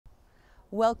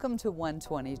Welcome to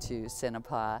 122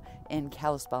 Sinopah in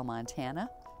Kalispell, Montana.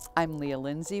 I'm Leah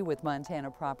Lindsay with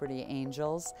Montana Property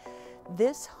Angels.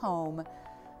 This home,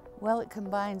 well, it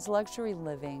combines luxury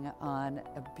living on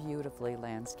a beautifully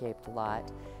landscaped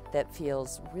lot that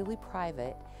feels really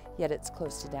private, yet it's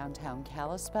close to downtown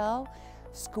Kalispell,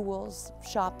 schools,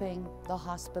 shopping, the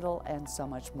hospital, and so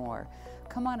much more.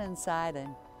 Come on inside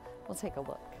and we'll take a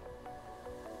look.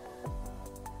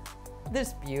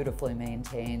 This beautifully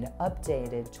maintained,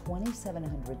 updated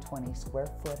 2,720 square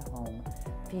foot home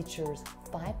features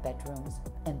 5 bedrooms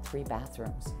and 3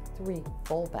 bathrooms, 3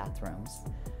 full bathrooms.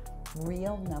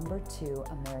 Real #2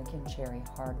 American cherry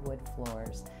hardwood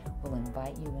floors will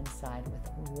invite you inside with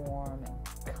a warm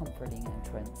and comforting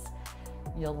entrance.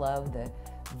 You'll love the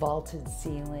vaulted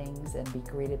ceilings and be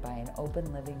greeted by an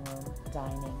open living room,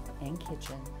 dining, and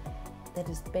kitchen that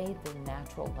is bathed in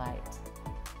natural light.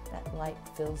 That light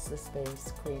fills the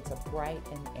space, creates a bright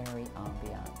and airy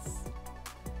ambiance.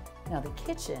 Now the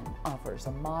kitchen offers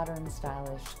a modern,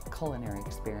 stylish culinary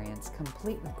experience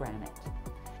complete with granite.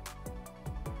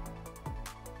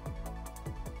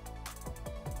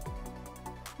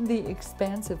 The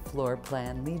expansive floor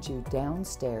plan leads you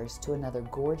downstairs to another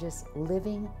gorgeous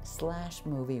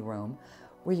living/movie room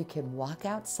where you can walk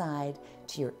outside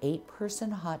to your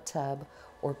 8-person hot tub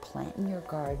or plant in your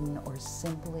garden or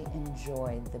simply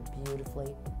enjoy the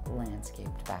beautifully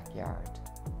landscaped backyard.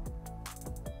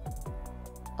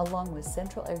 Along with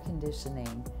central air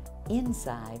conditioning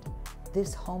inside,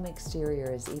 this home exterior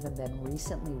has even been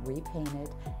recently repainted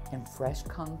and fresh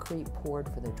concrete poured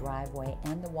for the driveway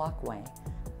and the walkway.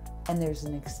 And there's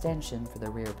an extension for the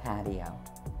rear patio.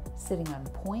 Sitting on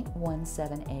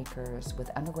 0.17 acres with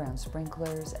underground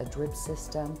sprinklers, a drip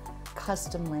system,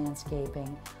 custom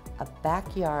landscaping, a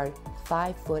backyard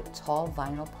 5-foot tall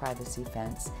vinyl privacy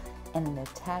fence, and an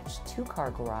attached 2-car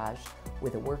garage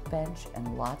with a workbench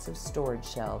and lots of storage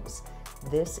shelves.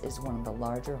 This is one of the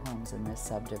larger homes in this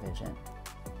subdivision.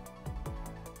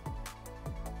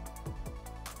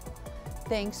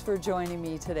 Thanks for joining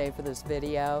me today for this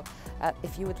video.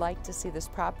 If you would like to see this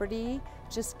property,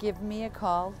 just give me a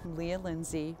call, Leah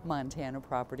Lindsay, Montana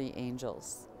Property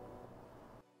Angels.